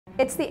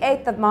It's the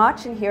 8th of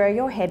March and here are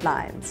your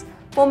headlines.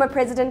 Former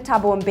President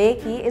Thabo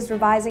Mbeki is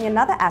revising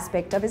another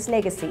aspect of his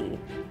legacy,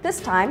 this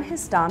time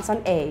his stance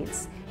on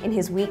AIDS. In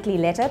his weekly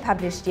letter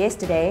published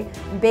yesterday,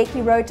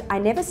 Mbeki wrote, "I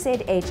never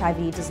said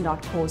HIV does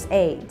not cause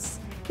AIDS."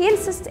 He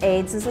insists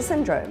AIDS is a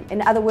syndrome,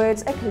 in other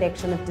words, a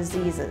collection of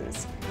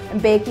diseases.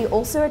 Mbeki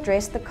also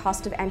addressed the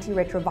cost of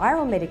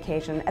antiretroviral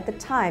medication at the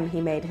time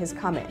he made his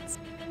comments.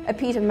 A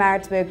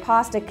Pietermaritzburg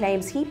pastor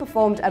claims he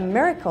performed a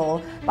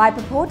miracle by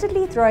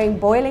purportedly throwing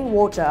boiling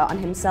water on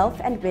himself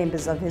and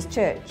members of his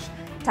church.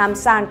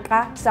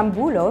 Tamsanqa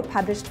Sambulo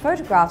published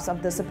photographs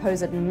of the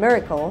supposed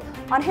miracle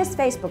on his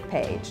Facebook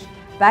page.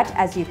 But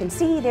as you can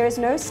see, there is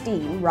no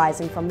steam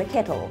rising from the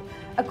kettle.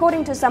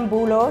 According to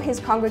Sambulo,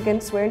 his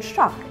congregants were in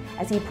shock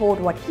as he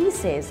poured what he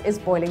says is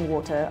boiling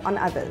water on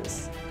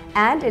others.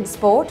 And in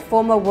sport,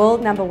 former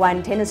world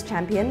 #1 tennis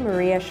champion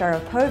Maria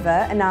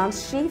Sharapova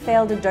announced she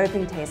failed a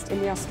doping test in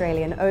the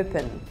Australian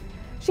Open.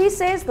 She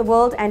says the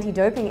World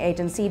Anti-Doping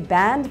Agency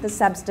banned the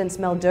substance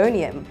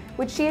meldonium,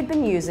 which she had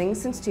been using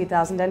since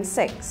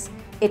 2006.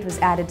 It was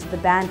added to the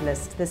banned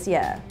list this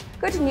year.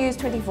 Go to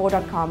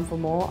news24.com for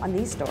more on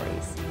these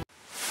stories.